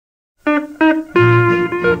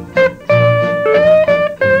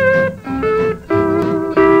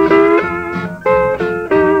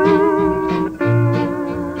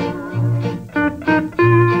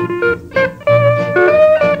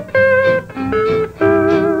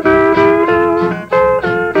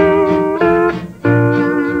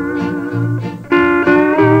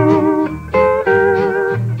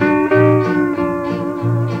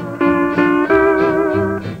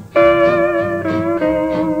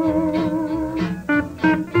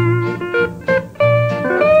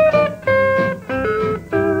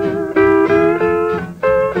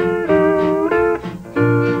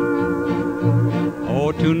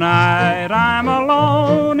Tonight I'm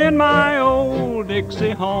alone in my old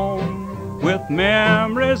Dixie home with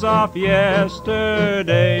memories of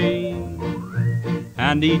yesterday,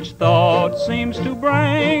 and each thought seems to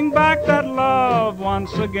bring back that love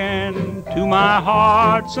once again to my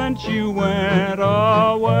heart since you went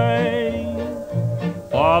away.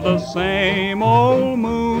 For the same old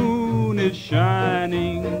moon is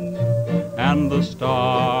shining, and the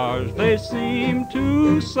stars, they seem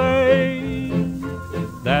to say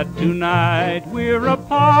that tonight we're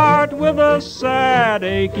apart with a sad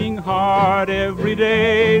aching heart every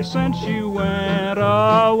day since you went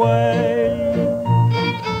away.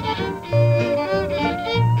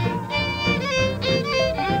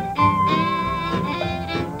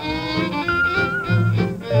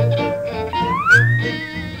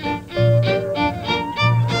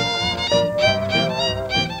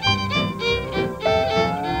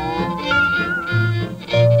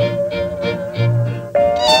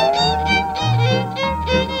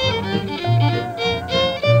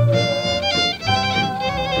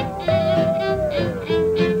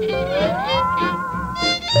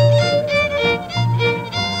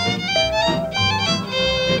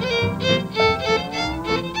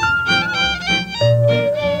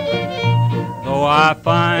 I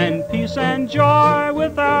find peace and joy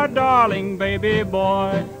with our darling baby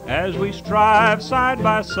boy as we strive side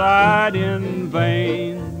by side in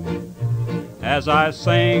vain. As I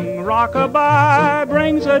sing rockabye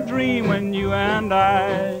brings a dream when you and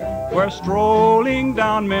I were strolling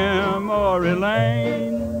down memory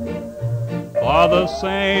lane. For the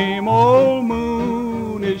same old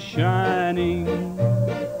moon is shining,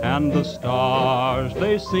 and the stars,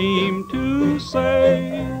 they seem to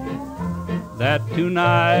say that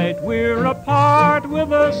tonight we're apart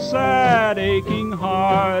with a sad aching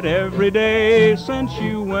heart every day since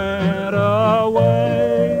you went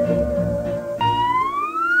away.